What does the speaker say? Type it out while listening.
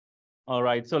All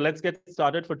right, so let's get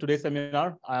started for today's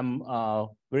seminar. I'm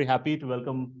very happy to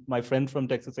welcome my friend from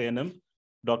Texas A&M,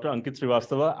 Dr. Ankit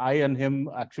Srivastava. I and him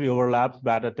actually overlapped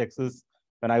back at Texas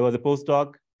when I was a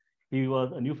postdoc. He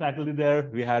was a new faculty there.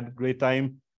 We had great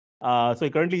time. So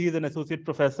currently he's an associate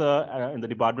professor in the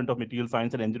Department of Material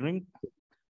Science and Engineering.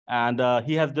 And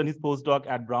he has done his postdoc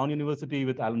at Brown University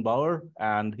with Alan Bauer,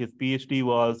 and his PhD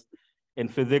was in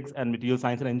physics and material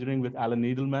science and engineering with Alan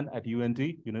Needleman at UNT,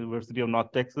 University of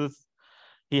North Texas.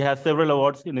 He has several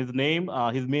awards in his name.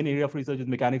 His main area of research is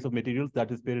mechanics of materials, that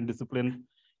is parent discipline.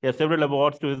 He has several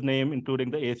awards to his name,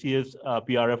 including the ACS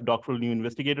PRF Doctoral New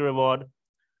Investigator Award,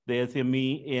 the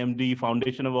SME AMD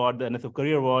Foundation Award, the NSF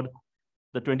Career Award,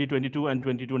 the 2022 and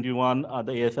 2021,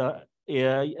 the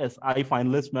AISI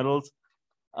finalist medals,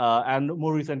 and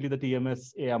more recently, the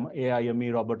TMS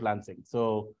AIME Robert Lansing.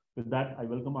 So with that, I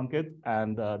welcome Ankit,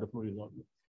 and the floor is yours.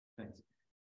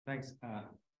 Thanks.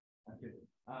 Ankit.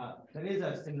 There is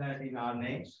a similarity in our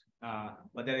names,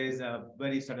 but there is a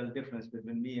very subtle difference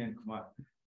between me and Kumar.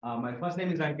 My first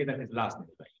name is Ankit and his last name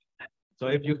is Ankit. So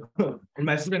if you, when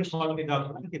my students call me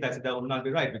Dr. Ankit, I said that would not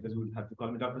be right because you would have to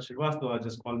call me Dr. Srivastava or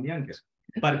just call me Ankit.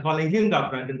 But calling him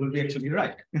Dr. Ankit will be actually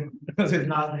right because his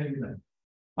last name is Ankit.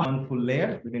 One full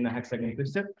layer within a hexagonal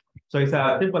crystal. So it's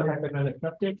a simple hexagonal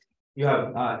structure. You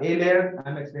have A layer,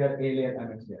 MX layer, A layer,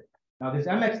 MX layer. Now this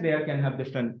MX layer can have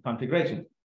different configurations.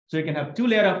 So you can have 2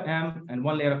 layers of M and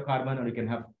 1 layer of carbon, or you can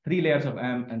have 3 layers of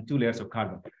M and 2 layers of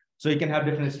carbon. So you can have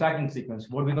different stacking sequence.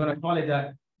 What we're going to call it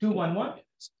a 2-1-1.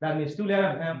 That means 2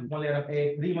 layers of M, 1 layer of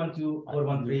A, 3-1-2,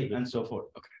 4-1-3, and so forth.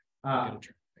 Okay.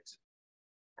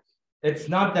 It's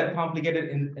not that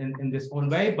complicated in this own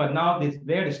way, but now this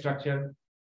layered structure.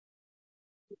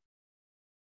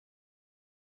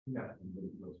 Yeah.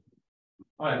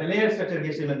 All right, the layer structure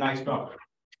gives you a nice problem.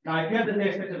 Now, if you have the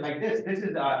layer structure like this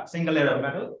is a single layer of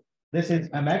metal. This is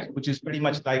MX, which is pretty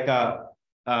much like a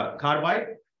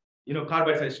carbide. You know,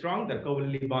 carbides are strong, they're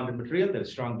covalently bonded material, they're a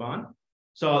strong bond.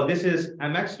 So this is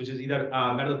MX, which is either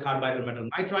metal carbide or metal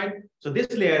nitride. So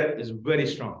this layer is very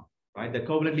strong, right? They're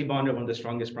covalently bonded, one of the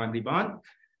strongest primary bond.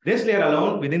 This layer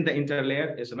alone within the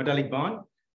interlayer is a metallic bond,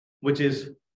 which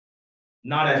is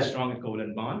not as strong a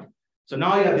covalent bond. So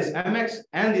now you have this MX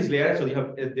and these layers. So you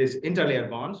have these interlayer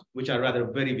bonds, which are rather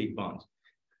very weak bonds.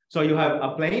 So you have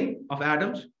a plane of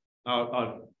atoms,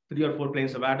 or 3 or 4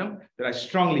 planes of atom that are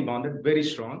strongly bonded, very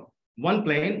strong. One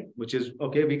plane, which is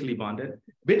weakly bonded.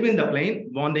 Between the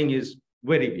plane, bonding is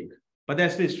very weak, but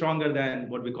they're still stronger than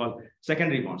what we call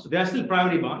secondary bonds. So they are still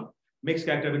primary bond, mixed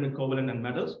character between covalent and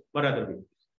metals, but other weak.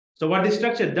 So what this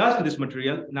structure does to this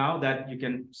material, now that you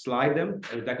can slide them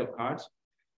as a deck of cards,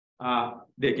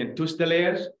 they can twist the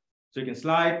layers, so you can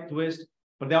slide, twist,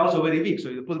 but they're also very weak. So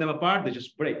you pull them apart, they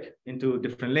just break into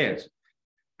different layers.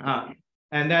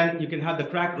 And then you can have the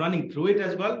crack running through it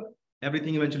as well.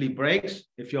 Everything eventually breaks.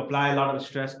 If you apply a lot of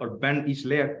stress or bend each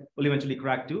layer, will eventually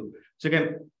crack too. So you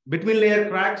can, between layer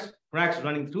cracks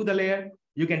running through the layer,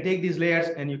 you can take these layers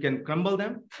and you can crumble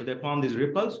them. So they form these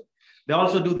ripples. They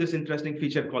also do this interesting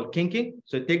feature called kinking.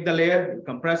 So you take the layer, you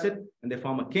compress it, and they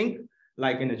form a kink,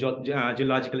 like in a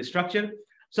geological structure.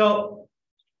 So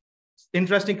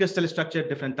interesting crystal structure,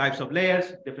 different types of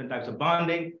layers, different types of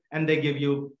bonding, and they give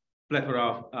you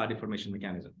plethora of deformation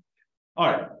mechanism. All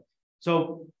right,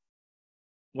 so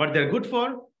what they're good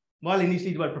for? Well,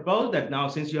 initially it was proposed that now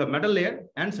since you have metal layer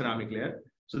and ceramic layer,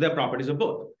 so their properties of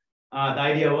both. The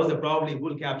idea was they probably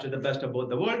will capture the best of both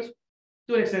the worlds.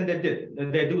 To an extent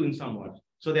they do in some worlds.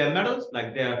 So they are metals,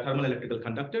 like they are thermal electrical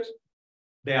conductors.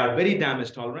 They are very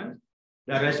damage tolerant.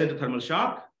 They are resistant to thermal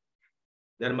shock.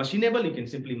 They're machinable. You can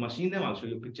simply machine them. I'll show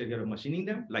you a picture here of machining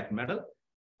them like metal.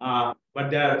 But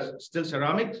they are still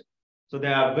ceramics. So they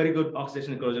are very good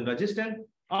oxidation and corrosion resistant.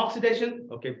 Oxidation,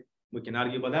 okay, we can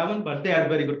argue about that one, but they are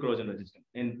very good corrosion resistant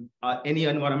in any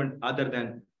environment other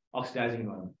than oxidizing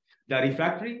environment. They are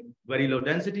refractory, very low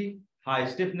density, high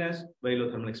stiffness, very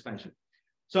low thermal expansion.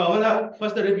 So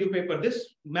first the review paper,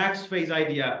 this max phase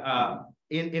idea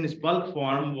in its bulk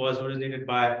form was originated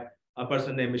by a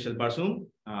person named Michel Barsoum,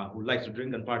 who likes to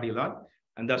drink and party a lot.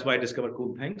 And that's why I discovered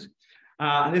cool things.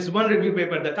 And this one review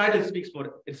paper, the title speaks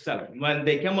for itself. When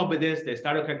they came up with this, they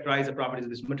started to characterize the properties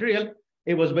of this material.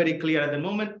 It was very clear at the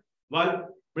moment, well,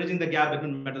 bridging the gap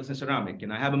between metals and ceramic.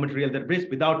 And I have a material that bridges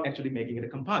without actually making it a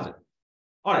composite.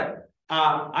 All right.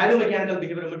 Either mechanical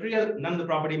behavior of material, none of the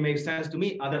property makes sense to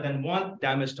me other than one,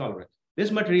 damage tolerant.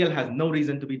 This material has no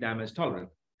reason to be damage tolerant.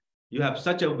 You have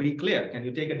such a weak layer. Can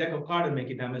you take a deck of cards and make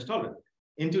it damage tolerant?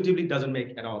 Intuitively, it doesn't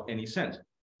make at all any sense.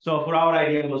 So for our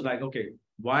idea, it was like, okay,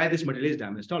 why this material is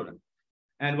damage tolerant?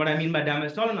 And what I mean by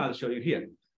damage tolerant, I'll show you here.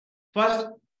 First,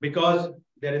 because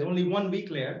there is only one weak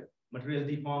layer material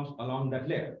deforms along that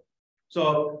layer.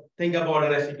 So think about a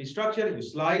recipe structure, you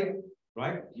slide,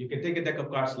 right? You can take a deck of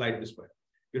cards, slide this way.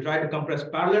 You try to compress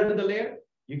parallel to the layer,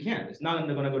 you can't. It's not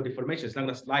going to go deformation. It's not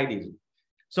going to slide easy.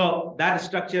 So that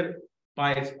structure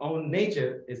by its own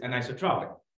nature is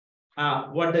anisotropic.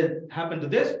 What does happen to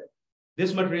this?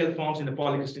 This material forms in a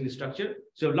polycrystalline structure.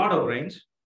 So a lot of grains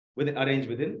arranged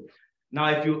within. Now,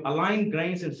 if you align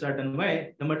grains in a certain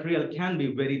way, the material can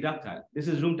be very ductile. This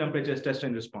is room temperature stress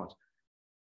strain response.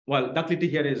 Well, ductility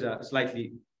here is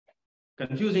slightly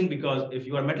confusing because if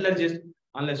you are a metallurgist,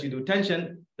 unless you do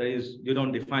tension, you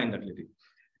don't define ductility.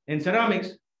 In ceramics,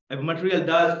 if a material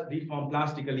does deform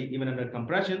plastically, even under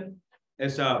compression,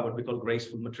 it's what we call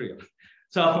graceful material.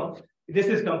 So this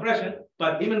is compression,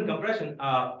 but even compression,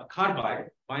 a carbide,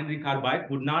 binary carbide,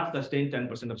 would not sustain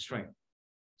 10% of strain.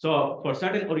 So for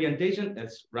certain orientation,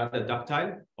 it's rather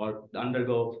ductile or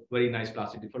undergo very nice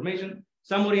plastic deformation.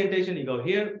 Some orientation, you go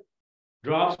here,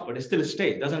 drops, but it still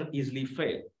stays, doesn't easily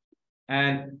fail.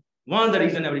 And one of the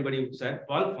reasons everybody said,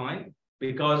 well, fine,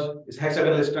 because it's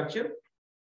hexagonal structure.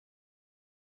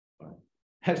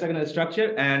 Hexagonal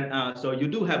structure, and so you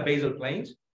do have basal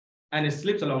planes, and it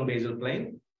slips along basal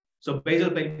plane. So basal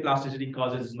plane plasticity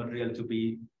causes this material to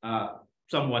be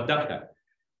somewhat ductile.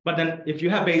 But then if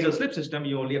you have basal slip system,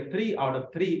 you only have 3 out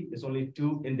of 3 is only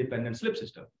 2 independent slip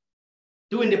system.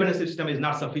 2 independent slip system is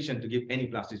not sufficient to give any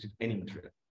plasticity to any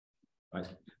material. Right?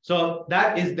 So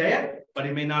that is there, but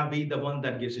it may not be the one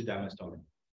that gives you damage tolerance.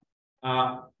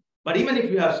 But even if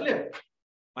you have slip,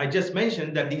 I just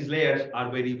mentioned that these layers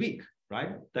are very weak.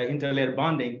 Right? The interlayer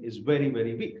bonding is very,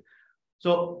 very weak.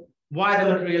 So why the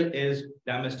material is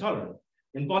damage tolerant?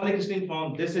 In polycrystalline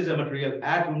form, this is a material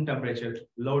at room temperature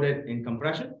loaded in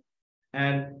compression,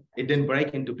 and it didn't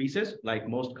break into pieces like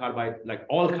most carbide, like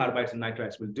all carbides and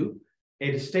nitrides will do.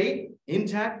 It stayed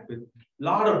intact with a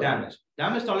lot of damage.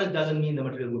 Damage tolerance doesn't mean the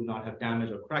material will not have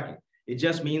damage or cracking. It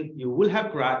just means you will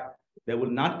have crack, they will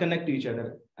not connect to each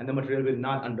other, and the material will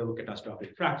not undergo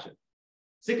catastrophic fracture.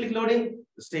 Cyclic loading,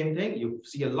 the same thing. You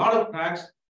see a lot of cracks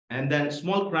and then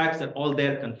small cracks that all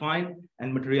there confined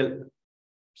and material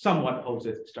somewhat holds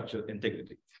its structural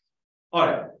integrity. All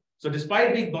right. So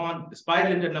despite big bond, despite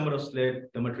limited number of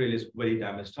slip, the material is very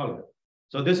damage tolerant.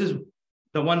 So this is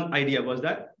the one idea was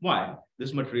that why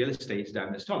this material stays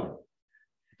damage tolerant.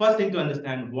 First thing to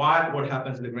understand what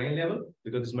happens in the grain level,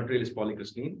 because this material is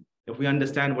polycrystalline. If we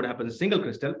understand what happens in single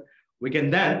crystal, we can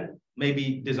then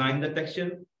maybe design the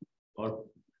texture or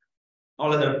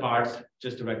all other parts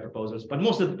just to write proposals. But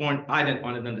most of the point, I didn't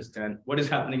want to understand what is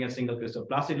happening at single crystal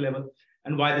plastic level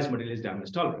and why this material is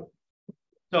damage tolerant.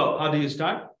 So how do you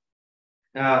start?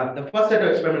 The first set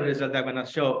of experimental results that I'm going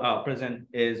to present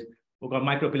is we've got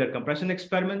micropillar compression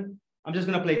experiment. I'm just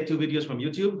going to play 2 videos from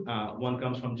YouTube. One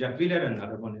comes from Jeff Wheeler and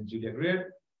another one is Julia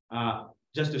Greer.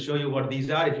 Just to show you what these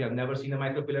are, if you have never seen a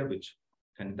micropillar, which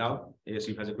I can doubt,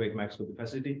 ASU has a great microscopic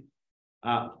facility.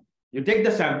 You take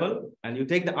the sample and you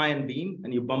take the ion beam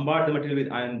and you bombard the material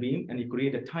with ion beam and you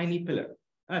create a tiny pillar.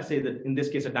 I say that in this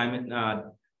case, a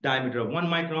diameter of 1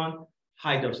 micron,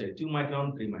 height of say 2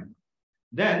 micron, 3 micron.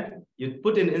 Then you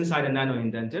put it inside a nano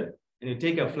indenter and you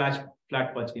take a flat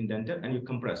punch indenter and you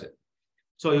compress it.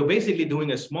 So you're basically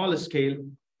doing a smaller scale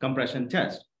compression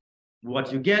test.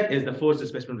 What you get is the force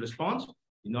displacement response.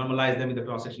 You normalize them in the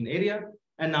cross-section area,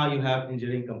 and now you have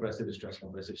engineering compressive stress,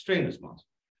 compressive strain response.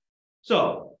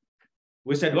 So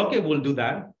we said, okay, we'll do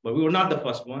that, but we were not the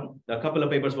first one. A couple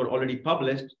of papers were already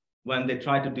published when they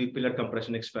tried to do pillar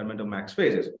compression experiment of max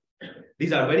phases.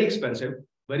 These are very expensive,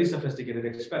 very sophisticated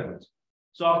experiments.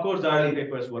 So of course, the early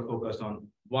papers were focused on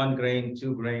 1 grain,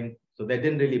 2 grain. So they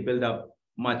didn't really build up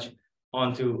much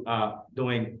onto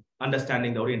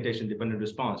understanding the orientation dependent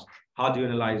response. How do you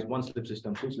analyze 1 slip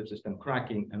system, 2 slip system,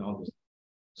 cracking, and all this?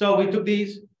 So we took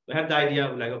these, we had the idea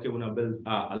of like, okay, we're gonna build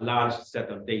a large set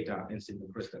of data in single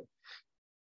crystal.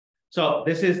 So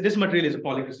this material is a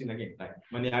polycrystalline again. Like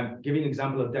when I'm giving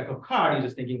example of deck of card, you're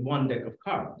just thinking 1 deck of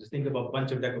card. Just think about a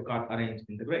bunch of deck of card arranged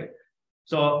in the grain.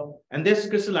 So, and this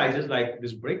crystallizes like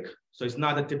this brick. So it's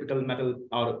not a typical metal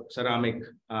or ceramic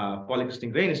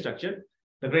polycrystalline grain structure.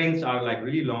 The grains are like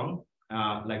really long,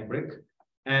 like brick.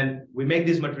 And we make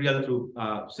this material through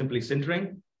simply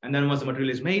sintering. And then once the material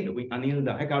is made, we anneal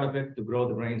the heck out of it to grow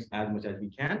the grains as much as we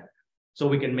can. So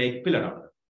we can make pillar out of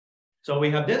it. So we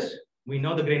have this. We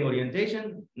know the grain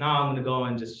orientation. Now I'm going to go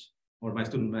and just, or my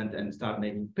student went and start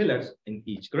making pillars in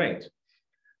each grain.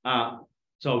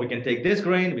 So we can take this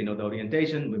grain, we know the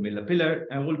orientation, we build a pillar,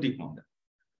 and we'll deform them.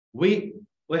 We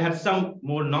had some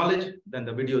more knowledge than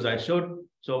the videos I showed,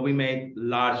 so we made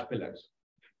large pillars.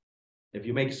 If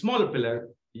you make smaller pillar,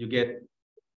 you get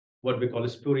what we call a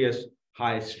spurious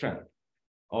high strength,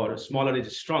 or smaller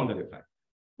is stronger effect.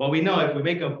 But we know if we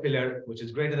make a pillar which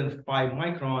is greater than 5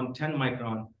 micron, 10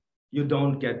 micron, you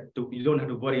don't have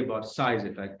to worry about size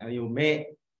effect, and you may,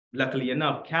 luckily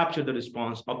enough, capture the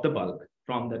response of the bulk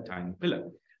from that tiny pillar.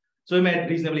 So we made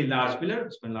reasonably large pillar,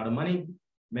 spent a lot of money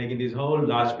making this whole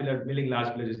large pillar. Milling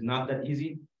large pillar is not that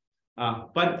easy,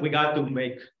 but we got to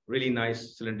make really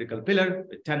nice cylindrical pillar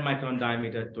with 10 micron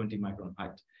diameter, 20 micron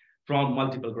height from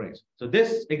multiple grains. So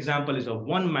this example is of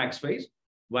one max phase,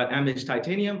 where M is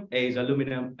titanium, A is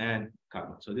aluminum, and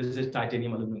carbon. So this is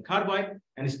titanium aluminum carbide,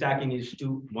 and stacking is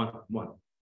 2, 1, 1. All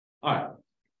right.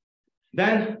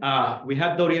 Then we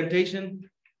have the orientation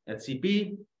at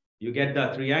CP. You get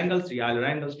the three Euler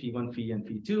angles, Phi1, Phi, and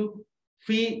Phi2.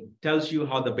 Phi tells you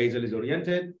how the bezel is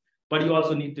oriented, but you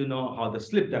also need to know how the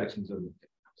slip direction is oriented.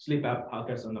 Slip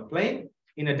occurs on the plane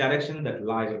in a direction that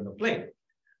lies on the plane.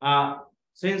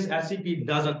 Since SCP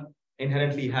doesn't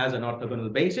inherently has an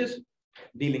orthogonal basis,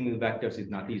 dealing with vectors is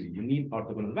not easy. You need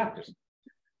orthogonal vectors.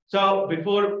 So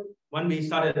when we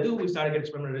started getting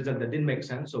experimental results that didn't make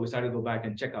sense. So we started to go back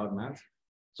and check out math.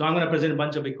 So I'm going to present a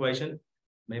bunch of equations.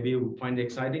 Maybe you find it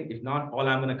exciting. If not, all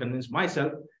I'm going to convince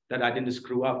myself that I didn't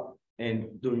screw up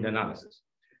in doing the analysis.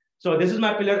 So this is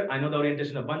my pillar. I know the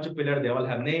orientation of a bunch of pillars. They all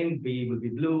have names. B will be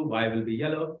blue, Y will be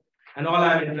yellow. And all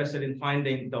I'm interested in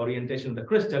finding the orientation of the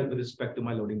crystal with respect to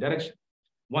my loading direction.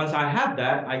 Once I have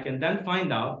that, I can then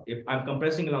find out if I'm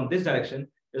compressing along this direction,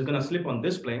 it's going to slip on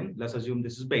this plane. Let's assume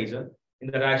this is bezel in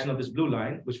the direction of this blue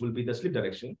line, which will be the slip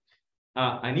direction.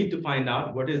 I need to find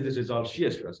out what is this resolved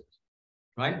shear stress,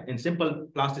 right? In simple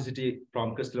plasticity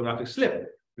from crystallographic slip,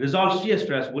 resolved shear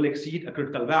stress will exceed a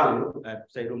critical value at,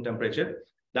 say, room temperature.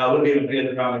 That will be a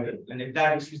real parameter. And if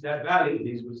that exceeds that value,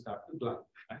 these will start to glide.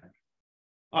 Right?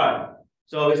 All right.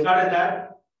 So we started that.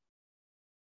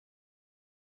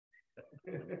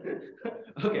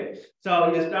 Okay,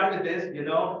 so you start with this,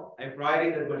 a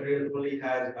priority that material only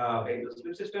has a bezel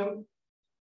slip system.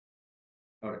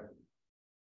 All right.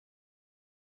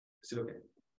 Is it okay?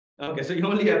 Okay, so you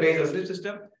only have bezel slip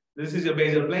system. This is your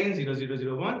bezel plane, 0, 0,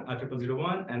 0, 1,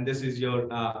 0001, and this is your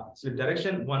slip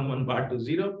direction, 1, 1 bar to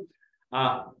 0.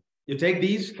 You take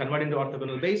these, convert into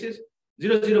orthogonal basis.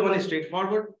 0, 0, 1 is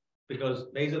straightforward because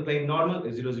bezel plane normal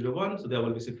is 0, 0, 1, so there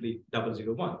will be simply 0,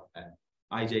 0, 1.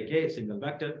 IJK, single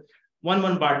vector. 1,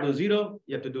 1 bar to 0,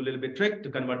 you have to do a little bit trick to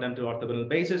convert them to orthogonal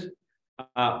basis.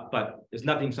 But it's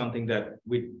something that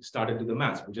we started to the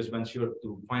math. We just went sure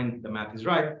to find the math is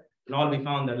right. And all we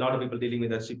found that a lot of people dealing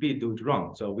with SCP do it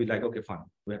wrong. So we're like, okay, fine.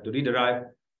 We have to rederive,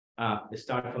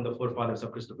 start from the forefathers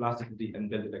of crystal plasticity and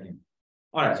build it again.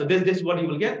 All right, so this is what you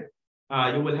will get.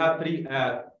 You will have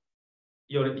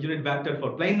your unit vector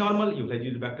for plane normal, you will have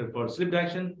unit vector for slip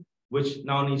direction, which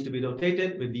now needs to be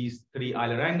rotated with these 3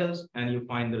 Euler angles, and you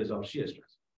find the resolved shear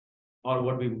stress, or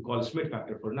what we would call a Schmidt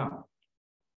factor for now.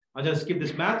 I'll just skip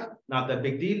this math, not that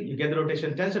big deal. You get the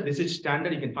rotation tensor. This is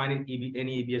standard. You can find it in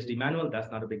any EBSD manual. That's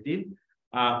not a big deal.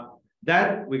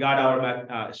 Then we got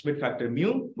our Schmidt factor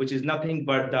mu, which is nothing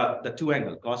but the 2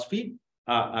 angle, cos phi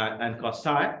and cos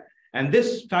psi. And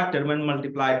this factor, when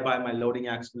multiplied by my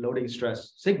loading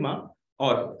stress sigma,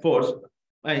 or force,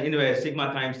 anyway,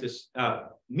 sigma times this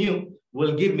mu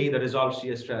will give me the resolved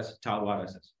shear stress tau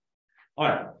RSS. All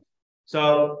right.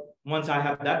 So once I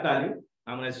have that value,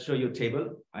 I'm going to show you a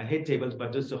table. I hate tables,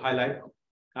 but just to highlight,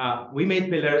 we made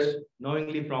pillars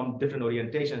knowingly from different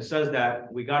orientations such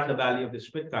that we got the value of the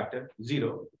Schmidt factor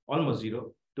 0, almost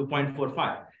 0, to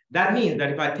 0.45. That means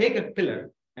that if I take a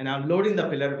pillar and I'm loading the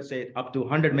pillar, say up to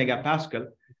 100 megapascal,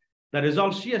 the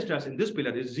resolved shear stress in this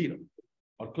pillar is 0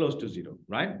 or close to 0,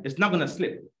 right? It's not going to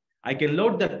slip. I can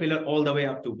load that pillar all the way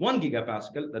up to 1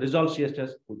 gigapascal, the resolved shear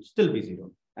stress would still be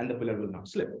 0, and the pillar will not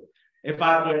slip. If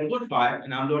I'm loading 0.5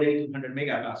 and I'm loading 200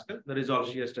 megapascal, the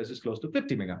resolved shear stress is close to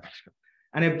 50 megapascal.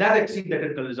 And if that exceeds the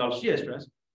critical resolved shear stress,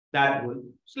 that will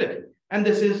slip. And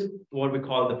this is what we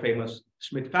call the famous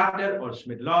Schmidt factor or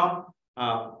Schmidt law.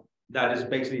 That is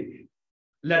basically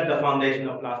led the foundation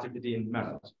of plasticity in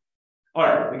metals. All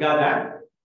right, we got that.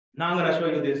 Now I'm going to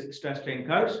show you these stress strain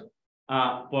curves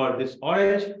for this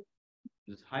orange.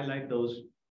 Just highlight those.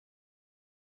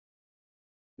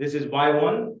 This is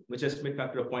Y1, which is Schmidt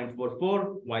factor of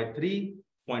 0.44, Y3,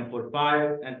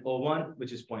 0.45, and O1,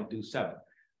 which is 0.27.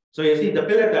 So you see the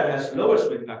pillar that has lower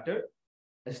Schmidt factor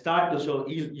start to show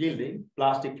yielding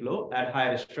plastic flow at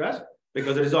higher stress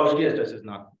because the resolved shear stress is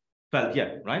not felt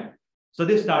yet, right? So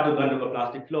this start to undergo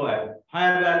plastic flow at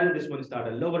higher value. This one start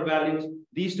at lower values.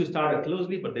 These two started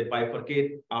closely, but they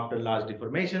bifurcate after large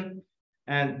deformation.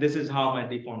 And this is how my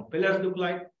deformed pillars look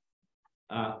like.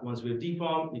 Once we've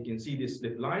deformed, you can see these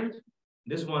slip lines.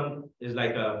 This one is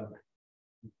like a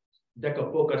deck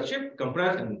of poker chip,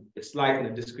 compressed, and it slides in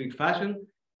a discrete fashion,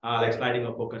 like sliding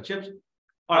of poker chips.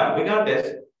 All right, we got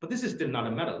this, but this is still not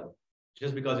a metal.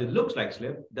 Just because it looks like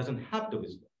slip doesn't have to be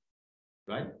slip,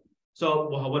 right? So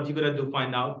what you're gonna do to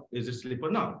find out is it slip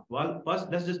or not? Well, first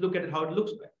let's just look at how it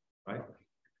looks like, right?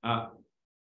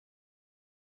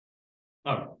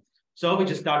 All right. So we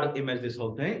just start to image this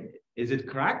whole thing. Is it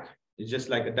cracked? It's just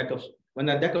like a deck of, when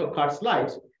a deck of cards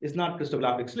slides, it's not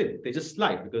crystallographic slip. They just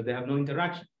slide because they have no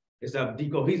interaction. It's a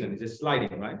decohesion, it's just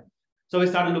sliding, right? So we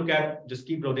start to look at, just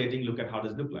keep rotating, look at how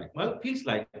does it look like. Well, it feels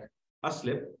like a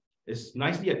slip. It's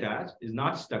nicely attached, is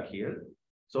not stuck here.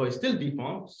 So it's still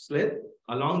deformed, slid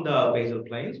along the basal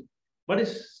planes, but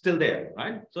it's still there,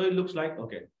 right? So it looks like,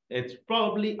 okay, it's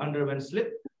probably underwent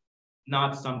slip,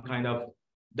 not some kind of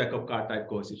deck of card type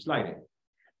cohesive sliding.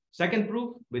 Second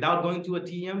proof, without going to a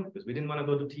TEM, because we didn't want to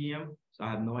go to TEM, so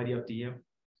I have no idea of TEM,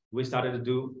 we started to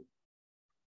do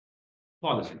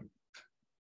polishing.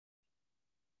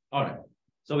 All right,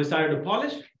 so we started to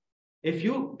polish. If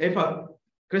a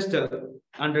crystal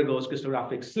undergoes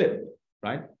crystallographic slip,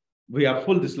 right? We have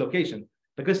full dislocation.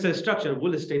 The crystal structure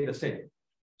will stay the same.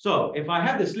 So if I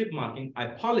have the slip marking, I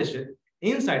polish it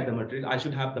inside the material, I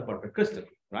should have the perfect crystal,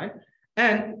 right?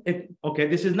 And if, okay,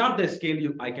 this is not the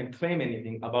scale I can claim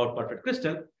anything about perfect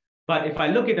crystal, but if I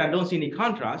look at it and don't see any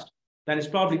contrast, then it's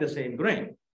probably the same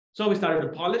grain. So we started to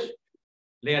polish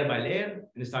layer by layer,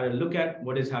 and started to look at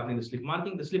what is happening to the slip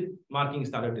marking. The slip marking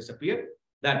started to disappear.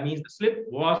 That means the slip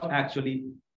was actually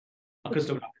a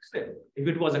crystallographic slip. If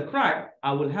it was a crack,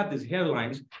 I will have these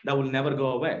hairlines that will never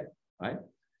go away, right?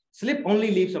 Slip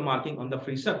only leaves a marking on the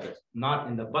free surface, not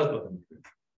in the bulk of the material.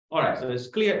 All right, so it's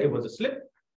clear it was a slip.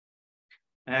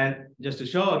 And just to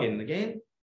show again and again,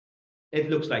 it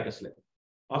looks like a slip.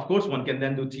 Of course, one can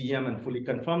then do TEM and fully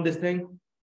confirm this thing,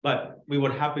 but we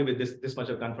were happy with this much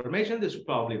of confirmation. This is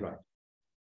probably right.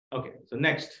 Okay, so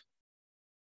next.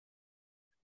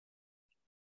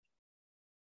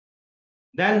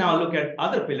 Then now look at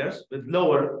other pillars with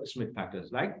lower Schmidt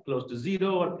factors, like close to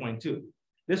 0 or 0.2.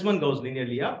 This one goes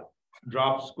linearly up,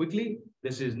 drops quickly.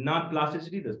 This is not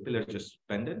plasticity, the pillar just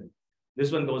bended.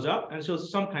 This one goes up and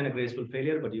shows some kind of graceful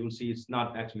failure, but you will see it's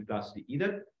not actually plasticity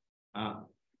either.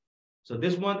 So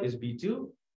this one is B2,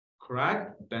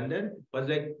 cracked, bended, but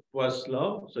it was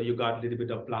slow. So you got a little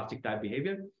bit of plastic type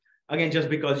behavior. Again, just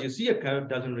because you see a curve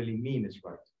doesn't really mean it's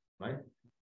right?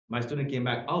 My student came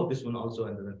back, oh, this one also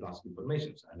underwent plastic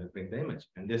deformation. So I will bring the image.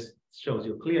 And this shows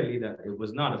you clearly that it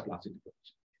was not a plastic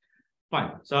deformation.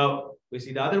 Fine. So we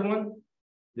see the other one.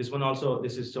 This one also,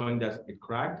 this is showing that it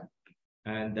cracked.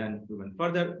 And then we went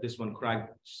further. This one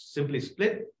cracked, simply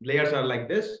split. Layers are like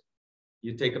this.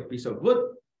 You take a piece of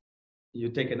wood, you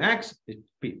take an axe, it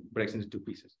breaks into 2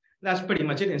 pieces. That's pretty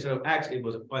much it. Instead of axe, it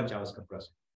was a punch I was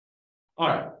compressing. All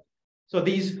right. So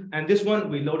these, and this one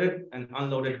we loaded and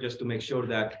unloaded just to make sure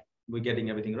that we're getting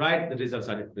everything right. The results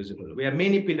are reproducible. We have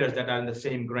many pillars that are in the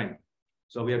same grain.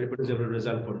 So we have reproducible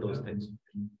result for those things.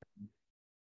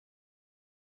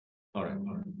 All right.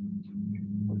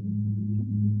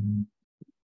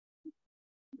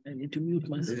 I need to mute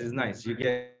myself. This is nice. You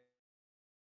get.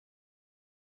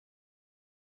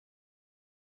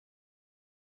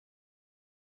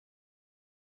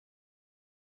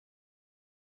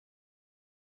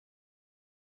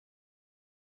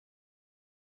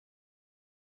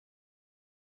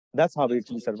 That's how we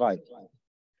actually survive.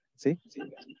 See?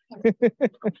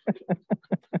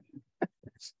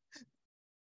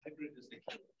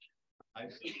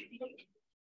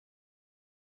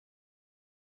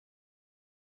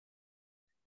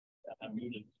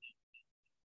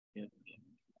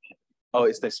 Oh,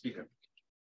 it's the speaker.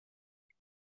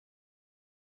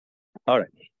 All right.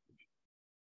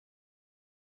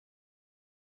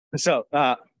 So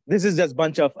this is just a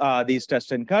bunch of these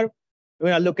test and curve.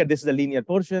 When I look at this is a linear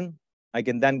portion, I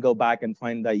can then go back and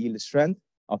find the yield strength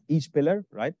of each pillar,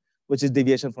 right? Which is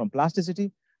deviation from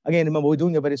plasticity. Again, remember, we're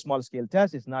doing a very small scale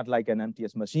test. It's not like an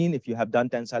MTS machine. If you have done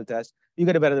tensile test, you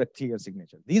get a better clear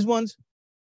signature. These ones,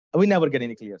 we never get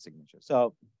any clear signature.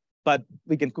 So, but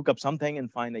we can cook up something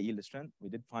and find a yield strength. We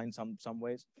did find some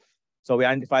ways. So we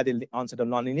identify the onset of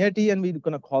nonlinearity and we're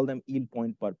gonna call them yield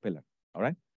point per pillar, all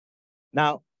right?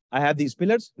 Now, I have these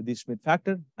pillars with this Schmidt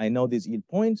factor. I know these yield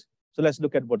points. So let's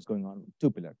look at what's going on with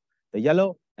 2 pillars, the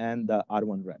yellow and the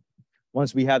R1 red.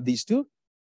 Once we have these two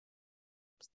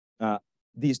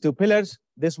pillars,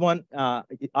 this one,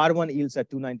 R1 yields at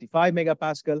 295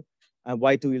 megapascal and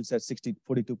Y2 yields at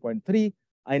 42.3.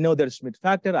 I know there's Schmidt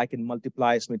factor. I can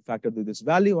multiply Schmidt factor to this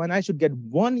value and I should get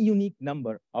one unique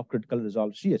number of critical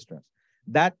resolved shear stress.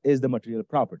 That is the material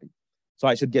property. So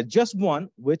I should get just one,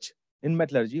 which in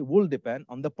metallurgy will depend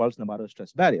on the Pulse-Nabarro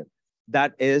stress barrier.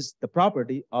 that is the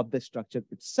property of the structure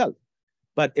itself.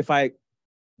 But if I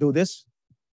do this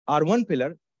R1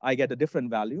 pillar, I get a different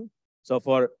value. So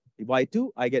for Y2,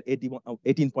 I get 18.6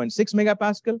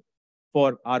 megapascal.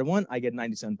 For R1, I get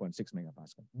 97.6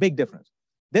 megapascal. Big difference.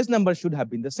 This number should have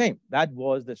been the same. That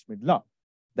was the Schmidt law.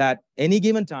 That any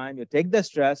given time, you take the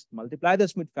stress, multiply the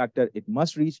Schmidt factor, it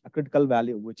must reach a critical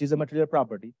value, which is a material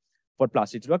property for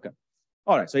plasticity to occur.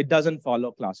 All right, so it doesn't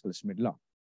follow classical Schmidt law.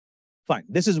 Fine.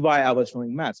 This is why I was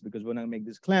showing maths, because when I make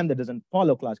this claim that doesn't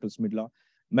follow classical Schmidt law,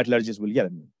 metallurgists will yell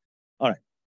at me. All right.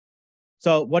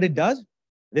 So what it does,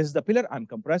 this is the pillar I'm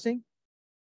compressing.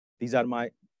 These are my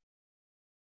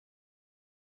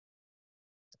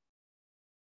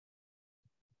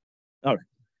all right.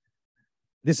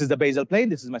 This is the basal plane.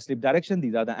 This is my slip direction.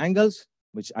 These are the angles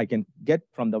which I can get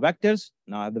from the vectors.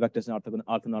 Now I have the vectors on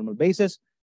orthonormal basis,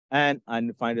 and I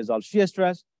find resolved shear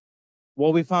stress.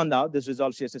 What we found out, this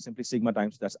resolved shear stress is simply sigma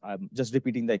times. That's I'm just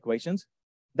repeating the equations.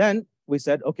 Then we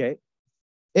said, okay,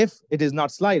 if it is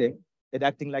not sliding, it's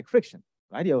acting like friction,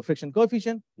 right? You have a friction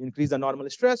coefficient. You increase the normal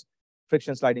stress,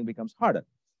 friction sliding becomes harder.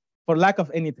 For lack of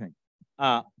anything,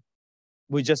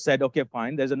 we just said, okay,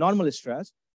 fine. There's a normal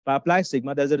stress. If I apply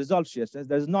sigma, there's a resolved shear stress,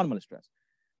 there's normal stress.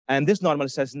 And this normal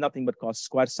stress is nothing but cos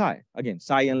squared psi. Again,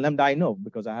 psi and lambda I know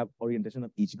because I have orientation of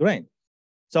each grain.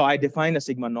 So I define a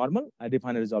sigma normal, I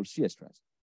define a resolved shear stress.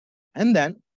 And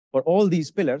then for all these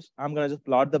pillars, I'm going to just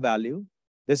plot the value.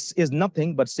 This is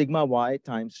nothing but sigma y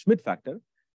times Schmidt factor.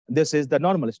 This is the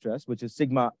normal stress, which is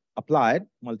sigma applied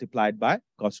multiplied by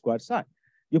cos squared psi.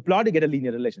 You plot to get a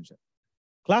linear relationship.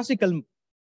 Classical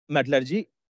metallurgy,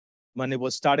 when it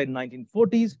was started in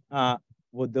 1940s,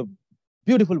 with the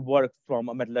beautiful work from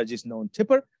a metallurgist known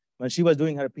Tipper, when she was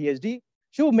doing her PhD,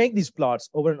 she will make these plots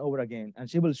over and over again, and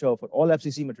she will show for all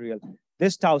FCC material,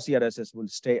 this tau CRSS will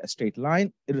stay a straight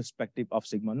line, irrespective of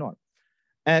sigma naught.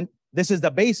 And this is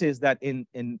the basis that in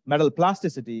metal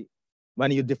plasticity,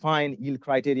 when you define yield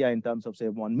criteria in terms of, say,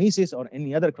 von Mises or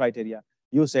any other criteria,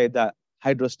 you say that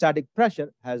hydrostatic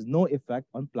pressure has no effect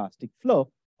on plastic flow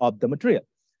of the material.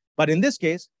 But in this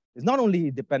case, it's not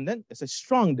only dependent, it's a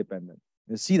strong dependent.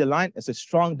 You see the line, it's a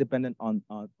strong dependent on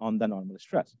the normal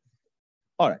stress.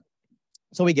 All right,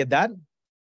 so we get that.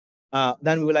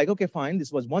 Then we were like, okay, fine,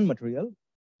 this was one material.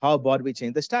 How about we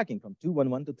change the stacking from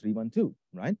 211 to 312,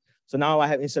 right? So now I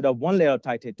have, instead of one layer of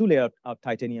titanium, 2 layers of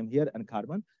titanium here and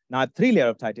carbon, now I have 3 layers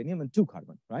of titanium and 2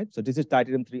 carbon, right? So this is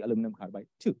titanium 3 aluminum carbide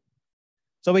 2.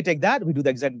 So we take that, we do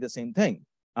exactly the same thing.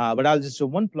 But I'll just show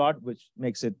one plot which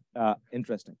makes it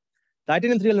interesting.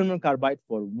 Titanium 3 aluminum carbide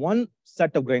for one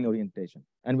set of grain orientation.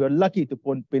 And we're lucky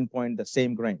to pinpoint the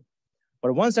same grain.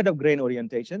 For one set of grain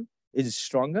orientation is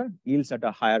stronger, yields at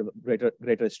a higher,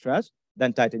 greater stress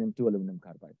than titanium 2 aluminum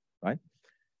carbide, right?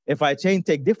 If I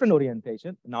take different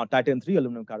orientation, now titanium 3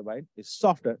 aluminum carbide is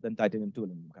softer than titanium 2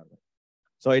 aluminum carbide.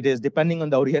 So it is depending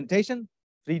on the orientation,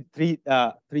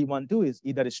 312 is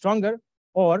either stronger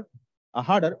or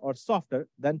harder or softer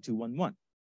than 211.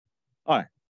 All right,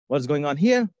 what's going on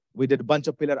here? We did a bunch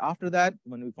of pillar after that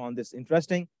when we found this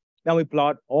interesting. Then we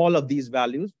plot all of these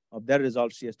values of their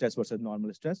resolved shear stress versus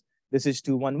normal stress. This is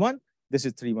 211, this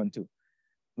is 312.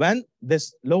 When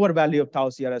this lower value of tau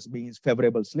CRS means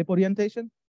favorable slip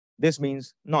orientation, this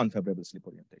means non-favorable slip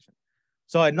orientation.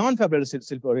 So a non-favorable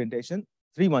slip orientation,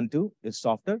 312 is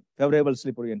softer, favorable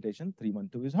slip orientation,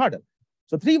 312 is harder.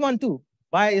 So 312,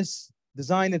 by its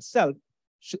design itself,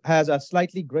 has a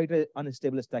slightly greater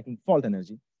unstable stacking fault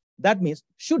energy. That means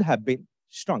should have been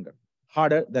stronger,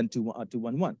 harder than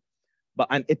 211.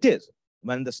 And it is,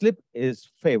 when the slip is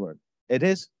favored, it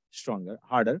is stronger,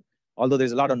 harder, although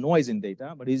there's a lot of noise in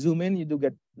data, but you zoom in, you do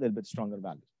get a little bit stronger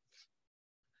values.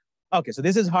 Okay, so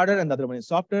this is harder and the other one is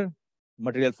softer.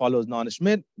 Material follows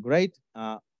non-Schmidt, great.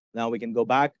 Now we can go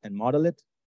back and model it.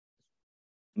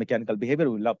 Mechanical behavior,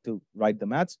 we love to write the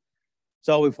maths.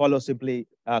 So we follow simply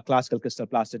classical crystal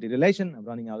plasticity relation. I'm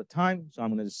running out of time, so I'm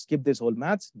going to just skip this whole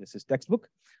maths. This is textbook.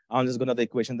 I'm just going to the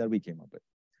equation that we came up with.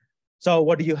 So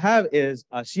what you have is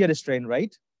a shear strain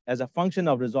rate as a function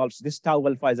of resolved. This tau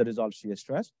alpha is a resolved shear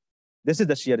stress. This is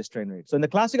the shear strain rate. So in the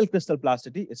classical crystal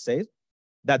plasticity, it says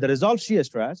that the resolved shear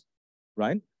stress,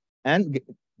 right, and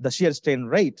the shear strain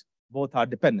rate both are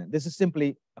dependent. This is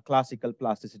simply a classical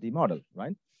plasticity model,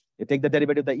 right? You take the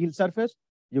derivative of the yield surface,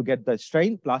 you get the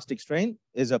strain. Plastic strain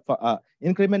is a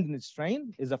increment in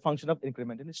strain is a function of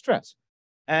increment in stress.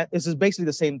 And this is basically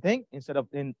the same thing. Instead of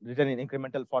written in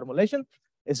incremental formulation,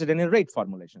 it's written in rate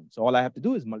formulation. So all I have to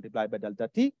do is multiply by delta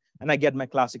T, and I get my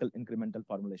classical incremental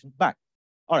formulation back.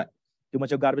 All right, too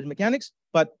much of garbage mechanics,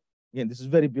 but again, this is a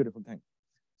very beautiful thing.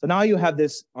 So now you have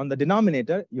this on the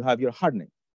denominator, you have your hardening,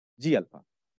 G alpha.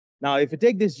 Now, if you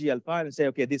take this G alpha and say,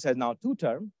 okay, this has now two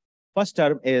terms. First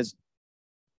term is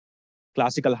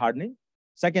classical hardening.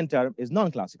 Second term is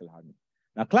non-classical hardening.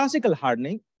 Now, classical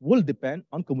hardening will depend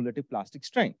on cumulative plastic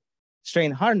strain.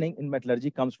 Strain hardening in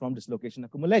metallurgy comes from dislocation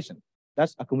accumulation.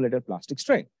 That's accumulated plastic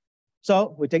strain.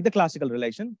 So we take the classical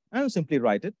relation and simply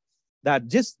write it that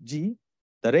this G,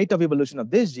 the rate of evolution of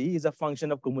this G, is a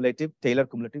function of cumulative Taylor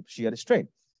cumulative shear strain.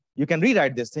 You can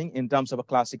rewrite this thing in terms of a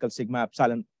classical sigma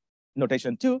epsilon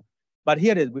notation too, but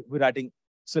here we're writing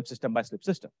slip system by slip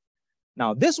system.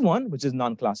 Now this one, which is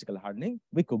non-classical hardening,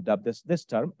 we cooked up this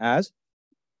term as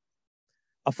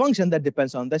a function that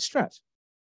depends on the stress.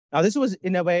 Now this was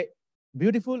in a way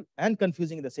beautiful and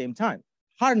confusing at the same time.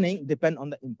 Hardening depends on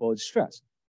the imposed stress.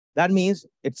 That means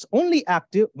it's only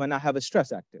active when I have a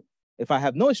stress active. If I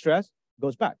have no stress, it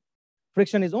goes back.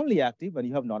 Friction is only active when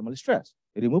you have normal stress.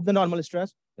 You remove the normal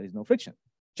stress, there is no friction.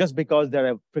 Just because there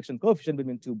are a friction coefficient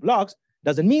between two blocks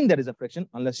doesn't mean there is a friction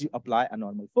unless you apply a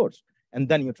normal force. And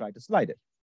then you try to slide it,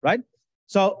 right?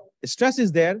 So stress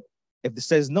is there. If the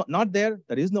stress is not there,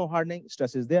 there is no hardening.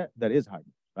 Stress is there, there is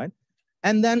hardening, right?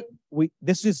 And then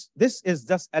this is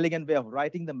just elegant way of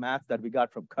writing the math that we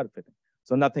got from curve fitting.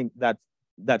 So nothing that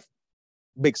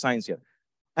big science here.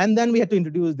 And then we had to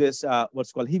introduce this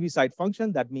what's called Heaviside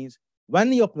function. That means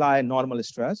when you apply normal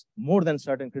stress more than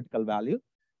certain critical value,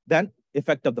 then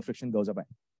effect of the friction goes away.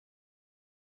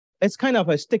 It's kind of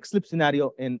a stick-slip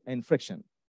scenario in friction.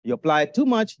 You apply too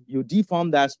much, you deform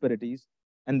the asperities,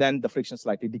 and then the friction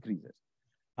slightly decreases.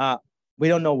 We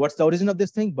don't know what's the origin of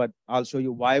this thing, but I'll show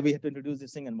you why we had to introduce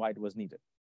this thing and why it was needed.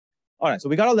 All right, so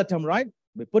we got all the term right.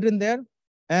 We put in there,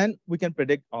 and we can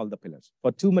predict all the pillars.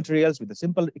 For two materials with a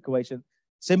simple equation,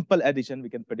 simple addition, we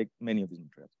can predict many of these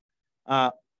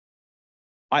materials.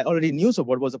 I already knew, so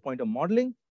what was the point of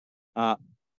modeling?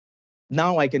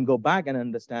 Now I can go back and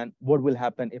understand what will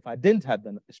happen if I didn't have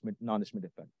the non-Schmidt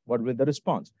effect. What will be the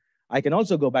response? I can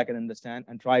also go back and understand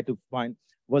and try to find,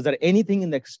 was there anything in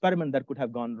the experiment that could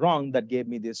have gone wrong that gave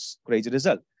me this crazy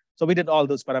result? So we did all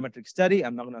those parametric study.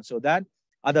 I'm not going to show that,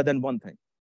 other than one thing.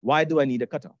 Why do I need a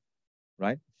cutoff,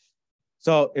 right?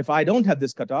 So if I don't have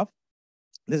this cutoff,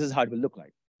 this is how it will look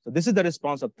like. So this is the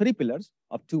response of three pillars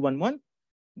of 211.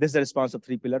 This is the response of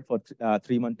three pillars for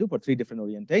 312 for three different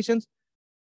orientations.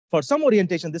 For some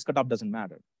orientation, this cutoff doesn't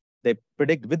matter. They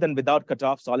predict with and without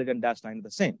cutoff, solid and dashed line are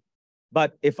the same.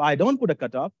 But if I don't put a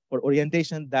cutoff for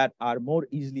orientation that are more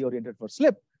easily oriented for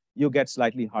slip, you get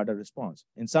slightly harder response.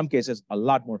 In some cases, a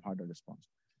lot more harder response.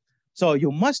 So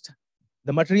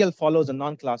the material follows a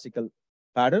non-classical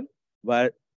pattern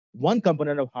where one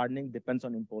component of hardening depends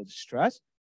on imposed stress,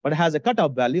 but it has a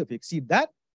cutoff value. If you exceed that,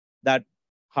 that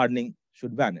hardening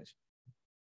should vanish.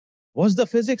 What's the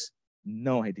physics?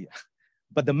 No idea.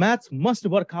 But the math must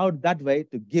work out that way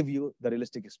to give you the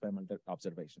realistic experimental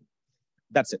observation.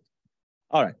 That's it.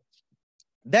 All right.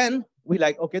 Then we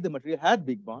okay, the material had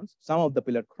big bonds. Some of the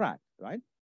pillar cracked, right?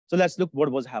 So let's look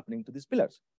what was happening to these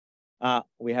pillars.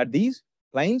 We had these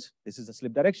planes. This is the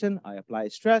slip direction. I apply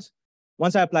stress.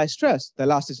 Once I apply stress, the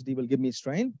elasticity will give me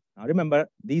strain. Now remember,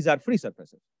 these are free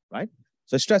surfaces, right?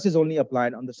 So stress is only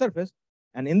applied on the surface.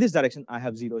 And in this direction, I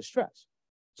have zero stress.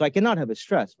 So I cannot have a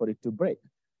stress for it to break.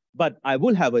 But I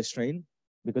will have a strain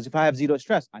because if I have zero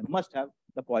stress, I must have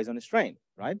the Poisson strain,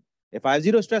 right? If I have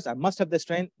zero stress, I must have the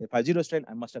strain. If I have zero strain,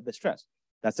 I must have the stress.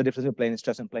 That's the difference between plane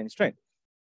stress and plane strain.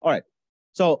 All right.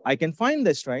 So I can find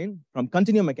the strain from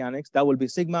continuum mechanics. That will be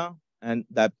sigma and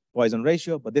that Poisson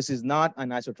ratio, but this is not an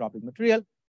isotropic material.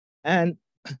 And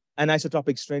an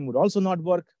isotropic strain would also not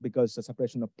work because the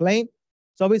separation of plane.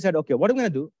 So we said, okay, what am I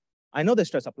going to do? I know the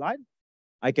stress applied.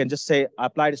 I can just say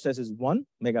applied stress is 1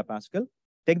 megapascal.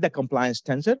 Take the compliance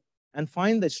tensor and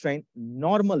find the strain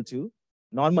normal to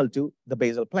the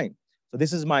basal plane. So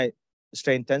this is my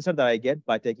strain tensor that I get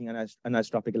by taking an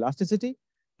isotropic elasticity.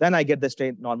 Then I get the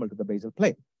strain normal to the basal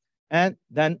plane. And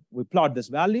then we plot this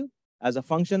value as a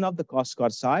function of the cos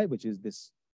squared psi, which is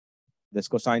this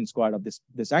cosine squared of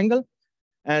this angle.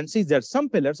 And see, there's some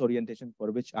pillars orientation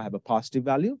for which I have a positive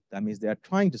value. That means they are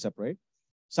trying to separate.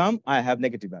 Some I have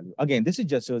negative value. Again, this is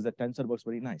just shows that tensor works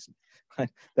very nicely.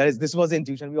 This was the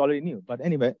intuition we already knew. But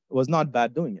anyway, it was not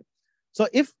bad doing it. So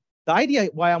if the idea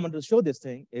why I want to show this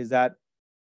thing is that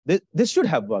this should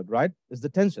have worked, right? It's the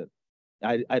tensor.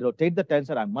 I rotate the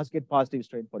tensor, I must get positive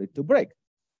strain for it to break.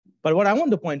 But what I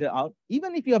want to point out,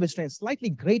 even if you have a strain slightly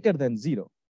greater than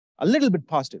 0, a little bit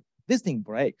positive, this thing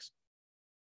breaks.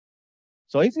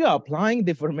 So if you are applying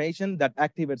deformation that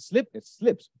activates slip, it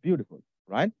slips, beautiful,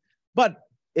 right? But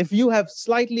if you have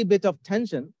slightly bit of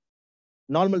tension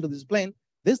normal to this plane,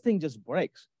 this thing just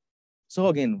breaks. So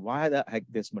again, why the heck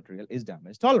this material is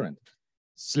damage tolerant?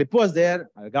 slip was there.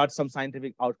 I got some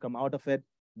scientific outcome out of it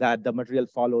that the material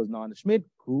follows non-Schmidt.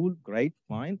 Cool, great,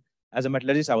 fine. As a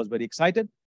metallurgist, I was very excited.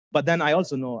 But then I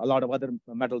also know a lot of other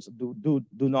metals do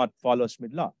not follow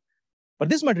Schmidt law. But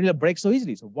this material breaks so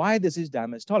easily. So why this is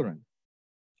damage tolerant?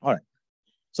 All right.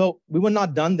 So we were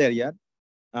not done there yet.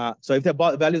 So if the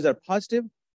values are positive,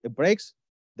 it breaks.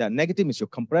 The negative is you're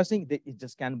compressing, it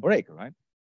just can't break, right?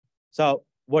 So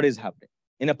what is happening?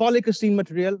 In a polycrystalline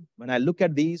material, when I look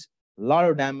at these, a lot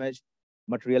of damage,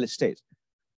 material stays.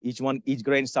 Each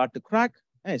grain start to crack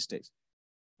and it stays.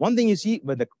 One thing you see,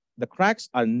 where the cracks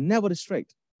are never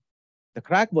straight. The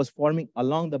crack was forming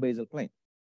along the basal plane.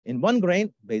 In one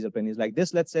grain, basal plane is like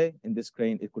this, let's say. In this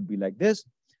grain, it could be like this.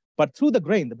 But through the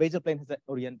grain, the basal plane has an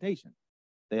orientation.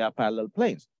 They are parallel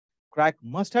planes. Crack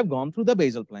must have gone through the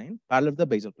basal plane, parallel to the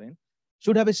basal plane,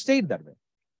 should have stayed that way.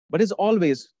 But it's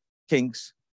always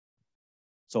kinks.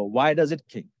 So why does it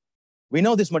kink? We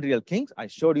know this material kinks. I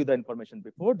showed you the information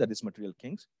before that this material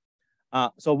kinks.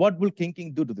 So what will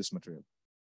kinking do to this material?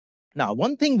 Now,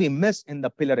 one thing we missed in the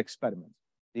pillar experiment,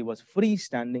 it was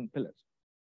freestanding pillars.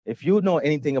 If you know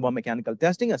anything about mechanical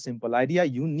testing, a simple idea,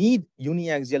 you need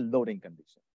uniaxial loading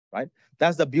condition, right?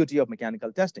 That's the beauty of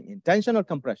mechanical testing. In tension or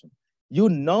compression, you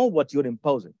know what you're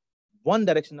imposing, one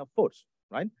direction of force,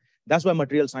 right? That's why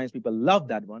material science people love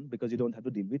that one, because you don't have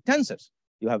to deal with tensors.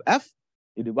 You have F,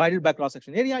 you divide it by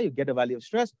cross-section area, you get a value of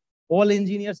stress. All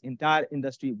engineers, entire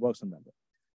industry works on that one.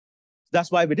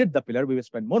 That's why we did the pillar. We will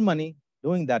spend more money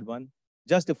doing that one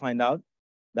just to find out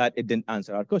that it didn't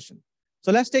answer our question.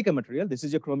 So let's take a material. This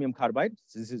is your chromium carbide.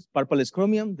 This is purple is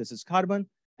chromium, this is carbon,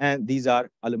 and these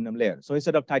are aluminum layers. So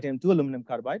instead of titanium 2 aluminum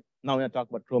carbide, now we're going to talk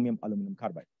about chromium aluminum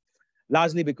carbide.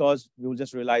 Largely because you will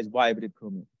just realize why we did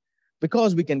chromium.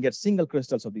 Because we can get single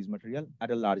crystals of these material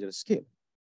at a larger scale.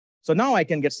 So now I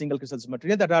can get single crystals of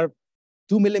material that are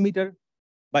 2 millimeter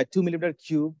by 2 millimeter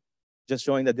cube, just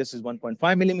showing that this is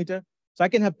 1.5 millimeter. So I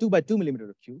can have 2 by 2 millimeter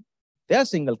of cube. They are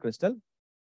single crystal.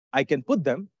 I can put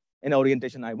them in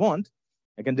orientation I want.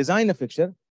 I can design a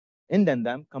fixture, indent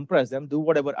them, compress them, do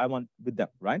whatever I want with them,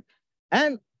 right?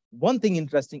 And one thing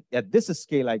interesting at this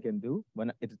scale I can do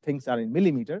when things are in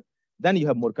millimeter, then you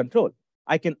have more control.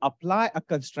 I can apply a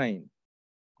constraint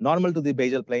normal to the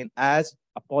basal plane as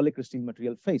a polycrystalline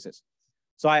material faces.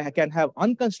 So I can have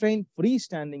unconstrained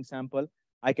freestanding sample.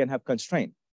 I can have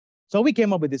constraint. So we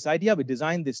came up with this idea. We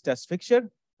designed this test fixture.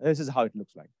 This is how it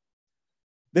looks like.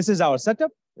 This is our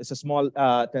setup. It's a small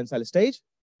tensile stage.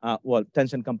 Well,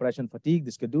 tension, compression, fatigue.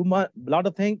 This could do a lot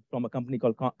of things from a company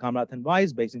called Kamrath and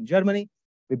Weiss based in Germany.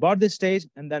 We bought this stage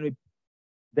and then we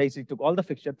basically took all the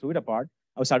fixture, threw it apart.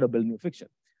 I started to build a new fixture.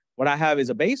 What I have is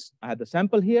a base. I have the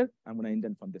sample here. I'm going to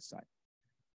indent from this side.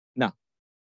 Now,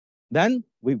 then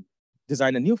we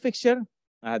design a new fixture.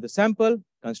 I have the sample,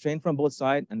 constraint from both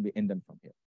sides, and we indent from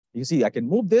here. You see, I can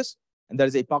move this, and there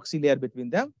is an epoxy layer between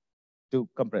them to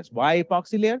compress. Why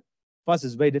epoxy layer? First,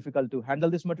 it's very difficult to handle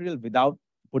this material without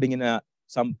putting in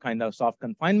some kind of soft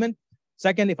confinement.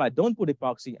 Second, if I don't put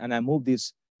epoxy and I move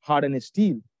this hardened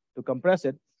steel to compress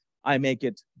it, I make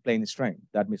it plain strain.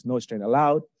 That means no strain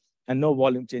allowed, and no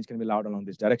volume change can be allowed along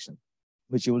this direction,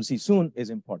 which you will see soon is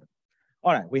important.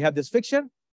 All right, we have this fixture,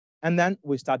 and then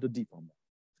we start to deform it.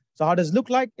 So how does it look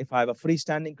like? If I have a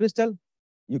freestanding crystal,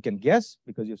 you can guess,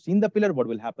 because you've seen the pillar, what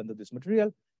will happen to this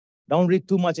material. Don't read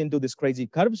too much into these crazy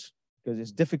curves, because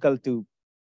it's difficult to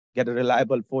get a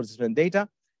reliable force and data.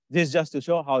 This is just to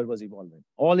show how it was evolving.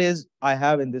 All I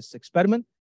have in this experiment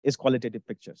is qualitative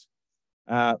pictures.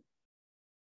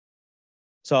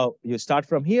 So you start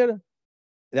from here.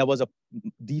 There was a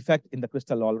defect in the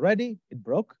crystal already. It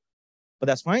broke, but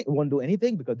that's fine. It won't do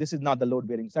anything because this is not the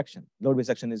load-bearing section. Load-bearing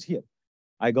section is here.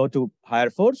 I go to higher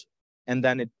force, and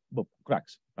then it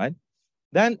cracks, right?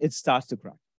 Then it starts to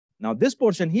crack. Now, this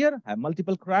portion here have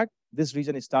multiple crack. This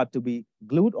region is start to be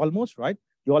glued almost, right?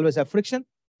 You always have friction.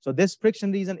 So this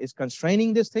friction region is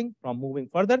constraining this thing from moving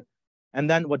further. And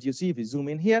then what you see, if you zoom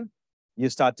in here, you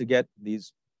start to get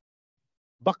these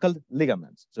buckled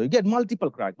ligaments. So you get multiple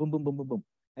crack, boom, boom, boom, boom, boom.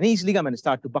 And each ligament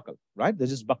start to buckle, right? They're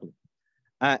just buckling.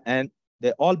 And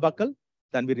they all buckle.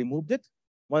 Then we removed it.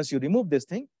 Once you remove this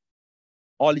thing,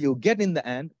 all you get in the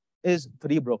end is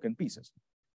 3 broken pieces.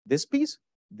 This piece,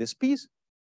 this piece,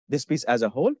 this piece as a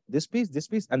whole, this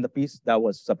piece, and the piece that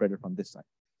was separated from this side.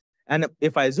 And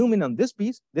if I zoom in on this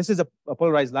piece, this is a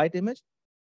polarized light image,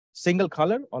 single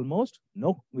color almost.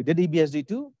 No, we did EBSD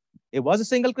too. It was a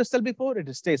single crystal before,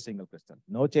 it stays single crystal.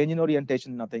 No change in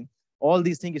orientation, nothing. All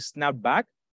these things is snapped back.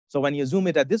 So when you zoom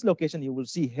it at this location, you will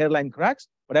see hairline cracks,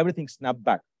 but everything snapped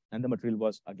back and the material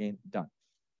was again done.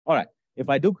 All right, if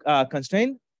I do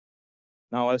constrain,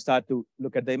 now I'll start to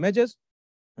look at the images.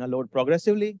 Now load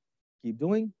progressively, keep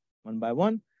doing one by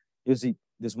one. You see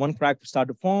this one crack start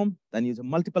to form, then you see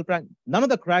multiple crack. None of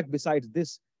the crack besides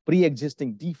this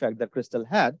pre-existing defect that crystal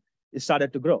had, it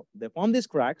started to grow. They form these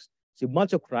cracks, see a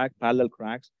bunch of crack, parallel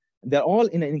cracks, and they're all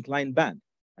in an inclined band.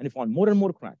 And you found more and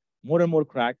more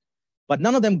crack, but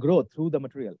none of them grow through the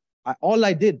material. All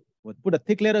I did was put a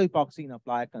thick layer of epoxy and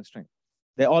apply a constraint.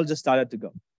 They all just started to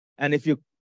go. And if you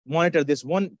monitor this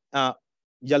one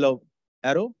yellow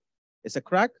arrow, it's a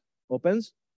crack,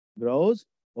 opens, grows,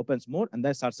 opens more, and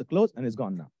then starts to close, and it's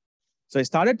gone now. So it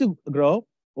started to grow,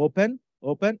 open,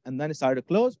 and then it started to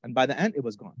close, and by the end, it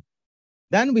was gone.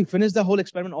 Then we finished the whole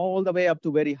experiment all the way up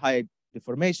to very high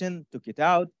deformation, took it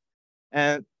out,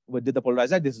 and we did the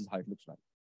polarized light. This is how it looks like.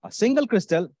 A single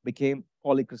crystal became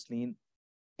polycrystalline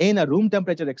in a room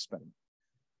temperature experiment.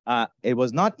 It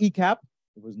was not ECAP,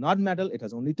 it was not metal, it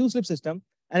has only 2-slip system,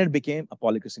 and it became a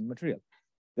polycrystalline material.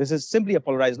 This is simply a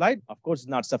polarized light. Of course, it's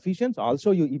not sufficient. So I'll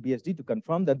show you EBSD to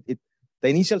confirm that the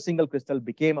initial single crystal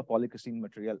became a polycrystalline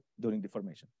material during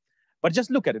deformation. But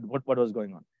just look at it, what was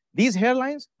going on. These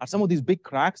hairlines are some of these big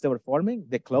cracks that were forming.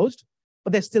 They closed,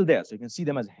 but they're still there. So you can see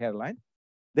them as a hairline.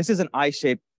 This is an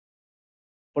eye-shaped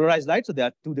polarized light. So there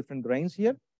are 2 different grains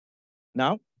here.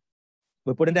 Now,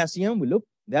 we put in SEM, we look,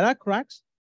 there are cracks.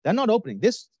 They're not opening.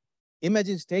 This image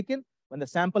is taken when the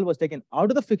sample was taken out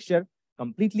of the fixture,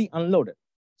 completely unloaded.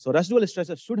 So residual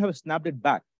stresses should have snapped it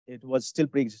back. It was still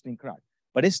pre-existing crack,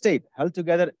 but it stayed held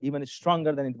together even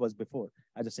stronger than it was before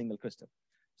as a single crystal.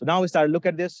 So now we start to look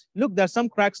at this. Look, there's some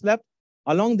cracks left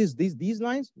along these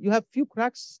lines. You have few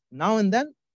cracks now and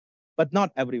then, but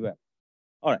not everywhere.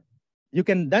 All right. You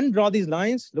can then draw these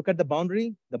lines. Look at the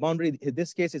boundary. The boundary in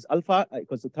this case is alpha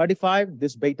equals to 35.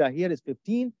 This beta here is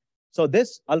 15. So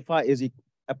this alpha is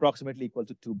approximately equal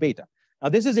to 2 beta. Now,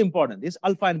 this is important. This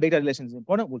alpha and beta relation is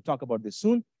important. We'll talk about this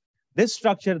soon. This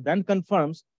structure then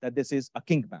confirms that this is a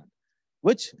kink band,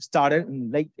 which started in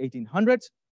late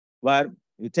 1800s, where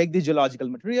you take the geological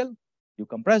material, you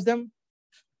compress them.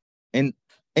 In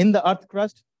the earth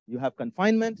crust, you have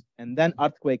confinement, and then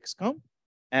earthquakes come,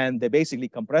 and they basically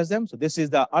compress them. So this is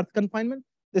the earth confinement.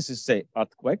 This is, say,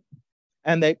 earthquake,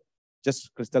 and they just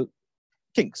crystal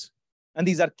kinks. And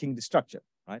these are kinked structure,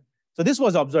 right? So this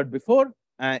was observed before.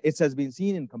 It has been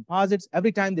seen in composites.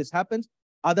 Every time this happens,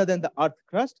 other than the earth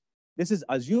crust, this is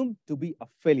assumed to be a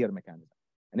failure mechanism.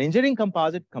 An engineering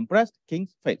composite, compressed,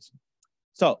 kinks, fails.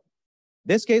 So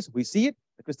this case, we see it.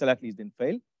 The crystal at least didn't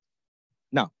fail.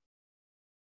 Now,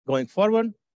 going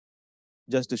forward,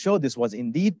 just to show this was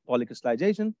indeed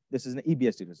polycrystallization, this is an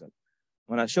EBSD result.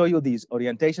 When I show you these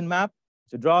orientation map,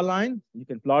 to draw a line, you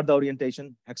can plot the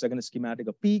orientation hexagonal schematic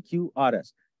of P, Q,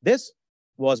 RS. This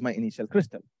was my initial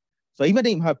crystal. So even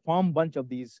if I have formed a bunch of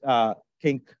these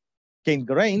kink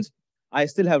grains, I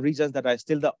still have regions that are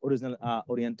still the original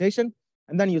orientation.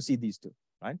 And then you see these 2,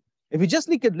 right? If you just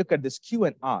look at this Q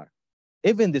and R,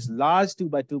 if in this large 2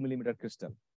 by 2 millimeter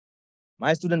crystal,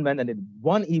 my student went and did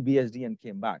 1 EBSD and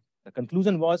came back, the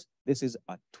conclusion was this is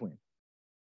a twin.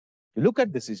 You look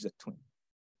at this is a twin.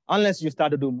 Unless you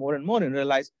start to do more and more and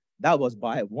realize that was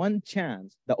by 1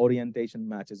 chance the orientation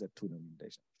matches a twin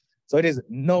orientation. So it is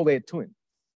no way twin.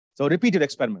 So repeated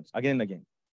experiments again and again.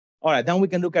 All right, then we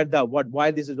can look at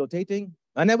why this is rotating.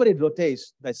 Whenever it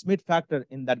rotates, the Schmidt factor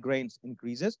in that grain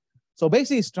increases. So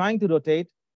basically, it's trying to rotate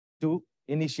to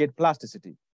initiate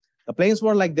plasticity. The planes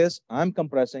were like this. I'm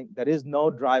compressing. There is no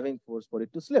driving force for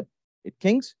it to slip. It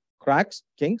kinks, cracks,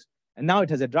 kinks, and now it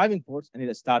has a driving force, and it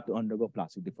will start to undergo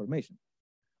plastic deformation.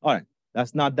 All right,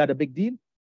 that's not that a big deal.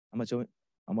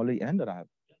 I'm already ended. I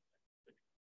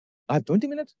have 20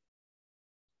 minutes.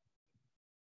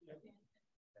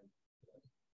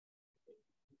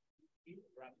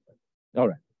 All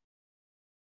right.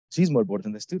 She's more bored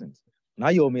than the students. Now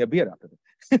you owe me a beer after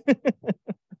that.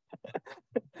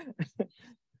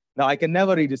 Now I can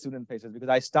never read the student faces because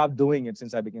I stopped doing it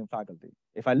since I became faculty.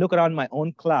 If I look around my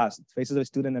own class, faces of a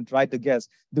student and try to guess,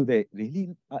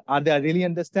 are they really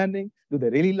understanding? Do they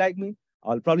really like me?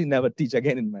 I'll probably never teach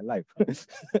again in my life.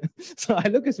 So I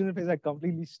look at student faces, I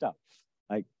completely stop.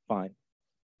 Like, fine.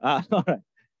 All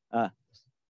right.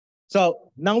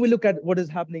 So now we look at what is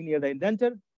happening near the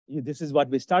indenture. This is what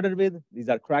we started with. These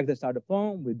are cracks that start to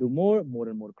form. We do more and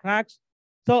more cracks.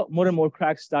 So more and more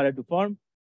cracks started to form.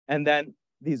 And then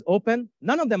these open.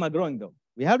 None of them are growing though.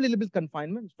 We have a little bit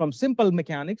confinement from simple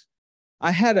mechanics.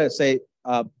 I had a, say,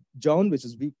 zone, which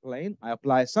is weak plane. I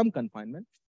apply some confinement.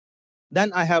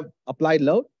 Then I have applied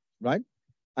load, right?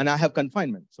 And I have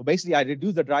confinement. So basically I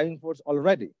reduce the driving force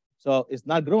already. So it's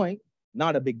not growing,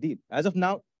 not a big deal. As of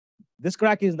now, this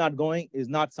crack is not going, is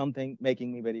not something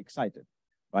making me very excited.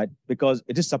 right? Because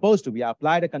it is supposed to be, I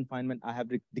applied a confinement, I have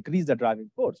decreased the driving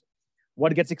force.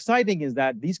 What gets exciting is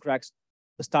that these cracks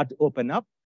start to open up,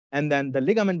 and then the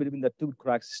ligament between the two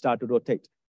cracks start to rotate.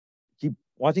 Keep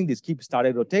watching these,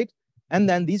 started to rotate, and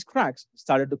then these cracks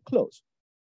started to close.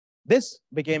 This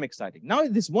became exciting. Now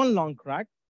this one long crack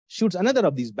shoots another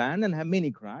of these bands and have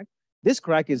many cracks. This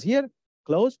crack is here,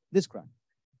 closed, this crack.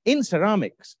 In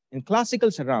ceramics, in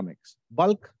classical ceramics,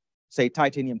 bulk, say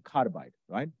titanium carbide,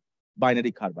 right?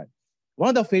 Binary carbide. One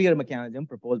of the failure mechanisms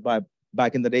proposed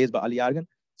back in the days by Ali Argan,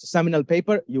 it's a seminal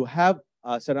paper. You have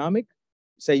a ceramic,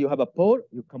 say you have a pore,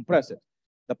 you compress it.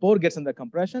 The pore gets under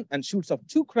compression and shoots off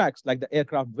two cracks like the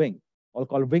aircraft wing, all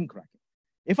called wing cracking.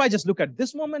 If I just look at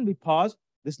this moment, we pause,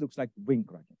 this looks like wing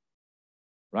cracking,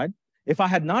 right? If I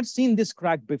had not seen this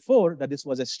crack before, that this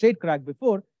was a straight crack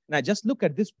before, and I just look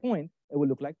at this point, it will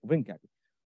look like wing cracking.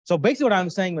 So basically what I'm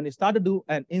saying, when you start to do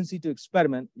an in situ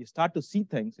experiment, you start to see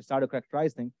things, you start to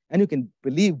characterize things, and you can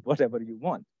believe whatever you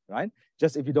want, right?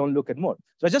 Just if you don't look at more.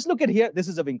 So just look at here, this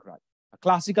is a wing crack. A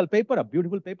classical paper, a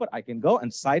beautiful paper, I can go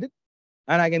and cite it,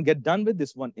 and I can get done with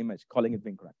this one image, calling it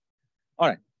wing crack. All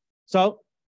right, so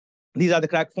these are the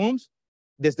crack forms.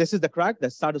 This is the crack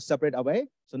that started to separate away.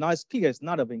 So now it's clear it's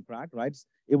not a wing crack, right?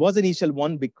 It was initial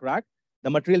one big crack.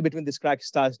 The material between this crack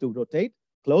starts to rotate,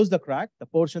 close the crack, the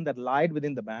portion that lied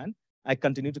within the band, I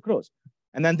continue to close.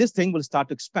 And then this thing will start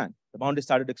to expand. The boundary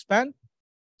started to expand.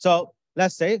 So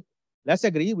let's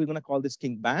agree, we're gonna call this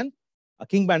king band. A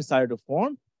king band started to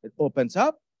form, it opens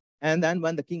up. And then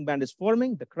when the king band is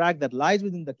forming, the crack that lies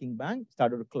within the king band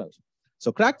started to close.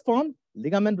 So crack formed,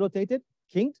 ligament rotated,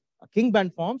 kinked, a king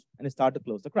band forms, and it started to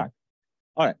close the crack.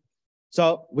 All right,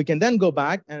 so we can then go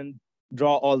back and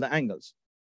draw all the angles,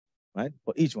 right,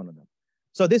 for each one of them.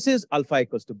 So this is alpha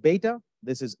equals to beta.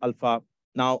 This is alpha.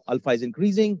 Now alpha is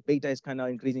increasing, beta is kind of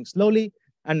increasing slowly.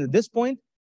 And at this point,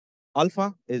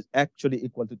 alpha is actually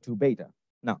equal to 2 beta.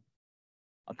 Now,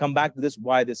 I'll come back to this,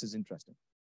 why this is interesting.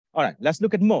 All right, let's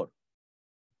look at more,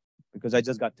 because I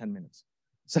just got 10 minutes.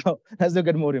 So let's look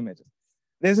at more images.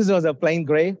 This was a plain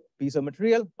gray piece of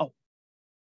material. Oh.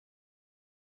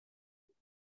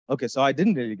 Okay, so I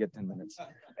didn't really get 10 minutes.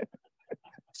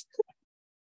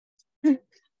 I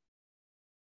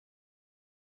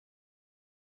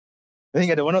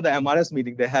think at one of the MRS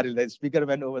meetings they had, the speaker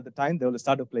went over the time, they will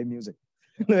start to play music.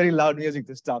 Very loud music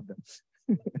to stop them.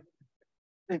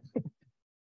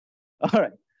 All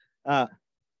right.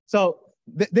 So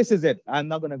this is it. I'm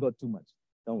not going to go too much.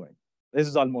 Don't worry. This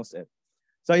is almost it.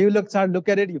 So you look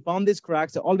at it, you found these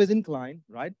cracks, they're always inclined,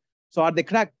 right? So are the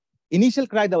crack, initial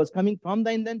crack that was coming from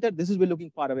the indenter, this is we're looking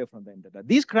far away from the indenter.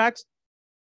 These cracks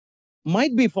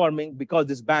might be forming because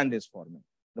this band is forming.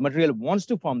 The material wants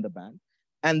to form the band,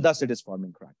 and thus it is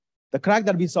forming crack. The crack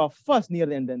that we saw first near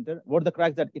the indenter were the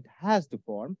cracks that it has to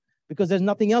form because there's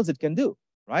nothing else it can do,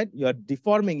 right? You're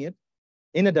deforming it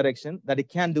in a direction that it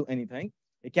can't do anything.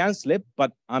 It can slip,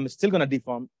 but I'm still going to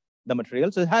deform the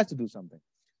material, so it has to do something.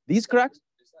 These cracks?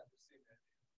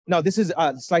 No, this is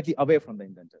slightly away from the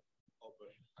indenter. Are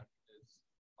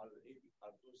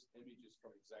those images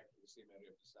from exactly the same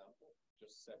area of the sample,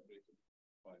 just separated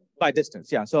by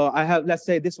distance? Yeah. So I have, let's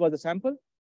say this was the sample.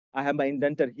 I have my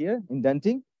indenter here,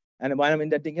 indenting. And when I'm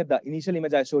indenting here, the initial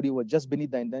image I showed you was just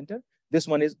beneath the indenter. This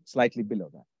one is slightly below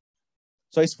that.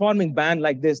 So it's forming band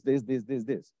like this.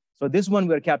 So this one,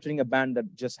 we're capturing a band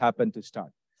that just happened to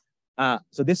start.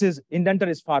 So this is, indenter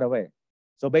is far away.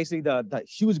 So basically the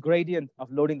huge gradient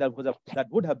of loading that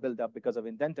would have built up because of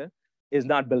indenter is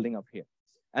not building up here.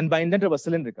 And by indenter was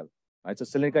cylindrical, right? So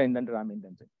cylindrical indenter, I'm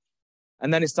indenting.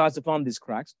 And then it starts to form these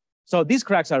cracks. So these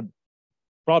cracks are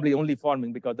probably only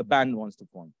forming because the band wants to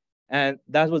form. And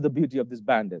that was the beauty of this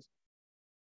band is.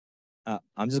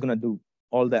 I'm just gonna do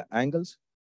all the angles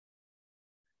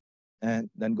and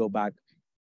then go back.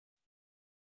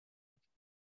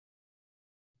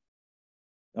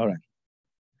 All right.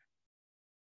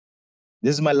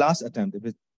 This is my last attempt.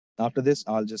 After this,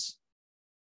 I'll just.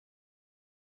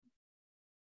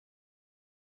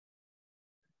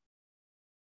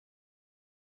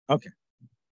 Okay.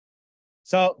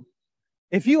 So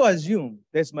if you assume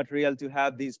this material to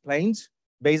have these planes,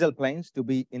 basal planes, to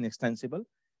be inextensible,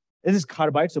 this is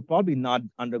carbide, so probably not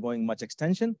undergoing much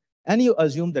extension, and you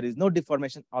assume there is no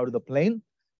deformation out of the plane,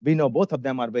 we know both of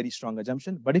them are very strong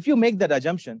assumption. But if you make that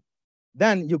assumption,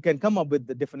 then you can come up with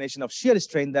the definition of shear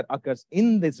strain that occurs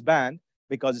in this band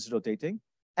because it's rotating,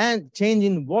 and change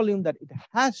in volume that it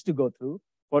has to go through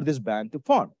for this band to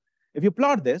form. If you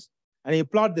plot this, and you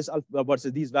plot this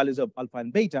versus these values of alpha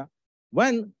and beta,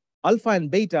 when alpha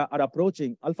and beta are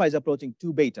approaching, alpha is approaching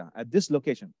 2 beta at this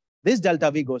location, this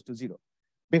delta V goes to 0.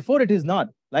 Before it is not,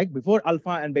 like before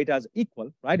alpha and beta is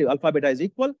equal, right? If alpha beta is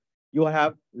equal, you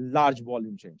have large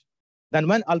volume change. Then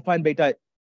when alpha and beta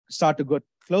start to go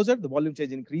closer, the volume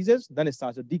change increases, then it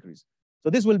starts to decrease. So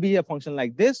this will be a function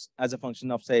like this as a function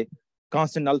of, say,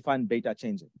 constant alpha and beta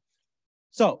changing.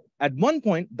 So at one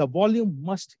point, the volume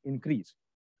must increase.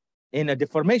 In a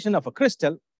deformation of a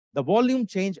crystal, the volume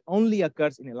change only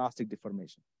occurs in elastic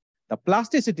deformation. The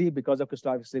plasticity, because of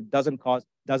crystallographic slip,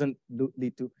 doesn't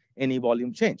lead to any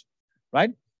volume change,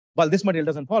 right? Well, this material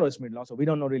doesn't follow Schmidt law, so we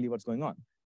don't know really what's going on.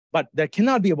 But there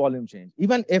cannot be a volume change.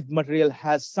 Even if material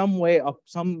has some way of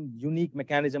some unique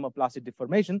mechanism of plastic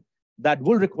deformation that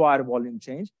will require volume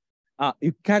change,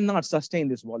 you cannot sustain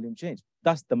this volume change.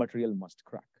 Thus, the material must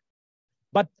crack.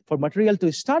 But for material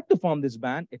to start to form this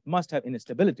band, it must have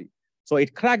instability. So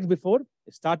it cracked before,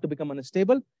 it starts to become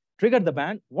unstable, trigger the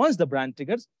band. Once the band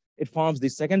triggers, it forms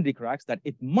these secondary cracks that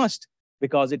it must,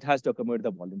 because it has to accommodate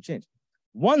the volume change.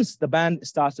 Once the band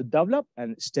starts to develop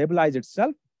and stabilize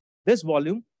itself, this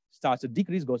volume starts to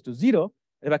decrease, goes to zero.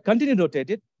 If I continue to rotate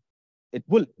it,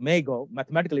 may go,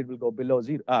 mathematically, it will go below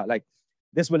zero. Like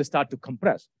this will start to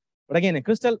compress. But again, in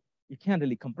crystal, you can't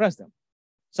really compress them.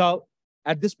 So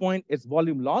at this point, it's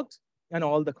volume locked and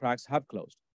all the cracks have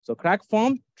closed. So crack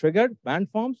formed, triggered, band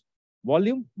forms,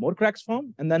 volume, more cracks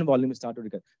form, and then volume start to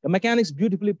recur. The mechanics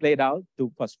beautifully played out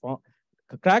to first form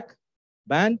crack,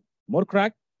 band, more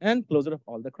crack, and closure of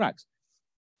all the cracks.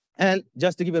 And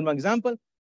just to give you one example,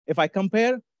 if I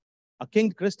compare a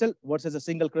king crystal versus a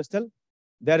single crystal,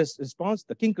 there is response.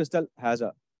 The king crystal has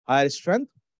a higher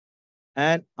strength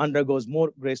and undergoes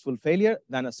more graceful failure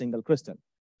than a single crystal.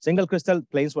 Single crystal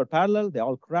planes were parallel, they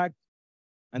all cracked.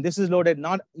 And this is loaded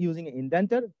not using an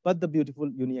indenter, but the beautiful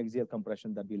uniaxial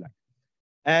compression that we like.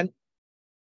 And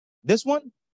this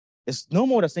one is no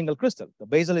more a single crystal. The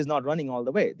basal is not running all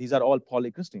the way. These are all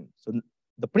polycrystalline. So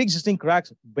the pre-existing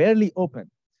cracks barely open.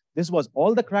 This was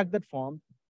all the crack that formed,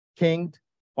 kinged,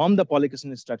 formed the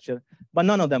polycrystalline structure, but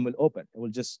none of them will open. It will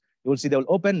just, you will see they will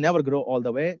open, never grow all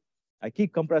the way. I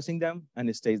keep compressing them and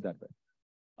it stays that way.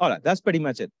 All right, that's pretty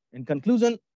much it. In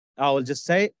conclusion, I will just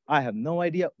say, I have no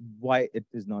idea why it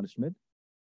is not Schmidt.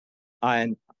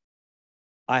 And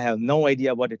I have no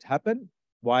idea what it happened,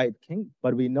 why it kinked,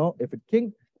 but we know if it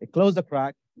kinked, it closed the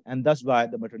crack, and that's why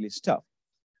the material is tough.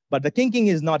 But the kinking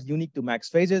is not unique to max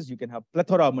phases. You can have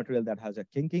plethora of material that has a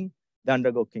kinking, they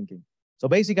undergo kinking. So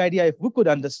basic idea, if we could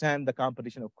understand the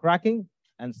competition of cracking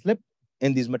and slip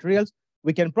in these materials,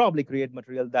 we can probably create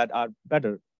materials that are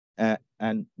better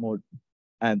and more,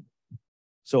 and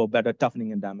so better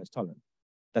toughening and damage tolerant.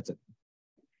 That's it.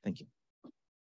 Thank you.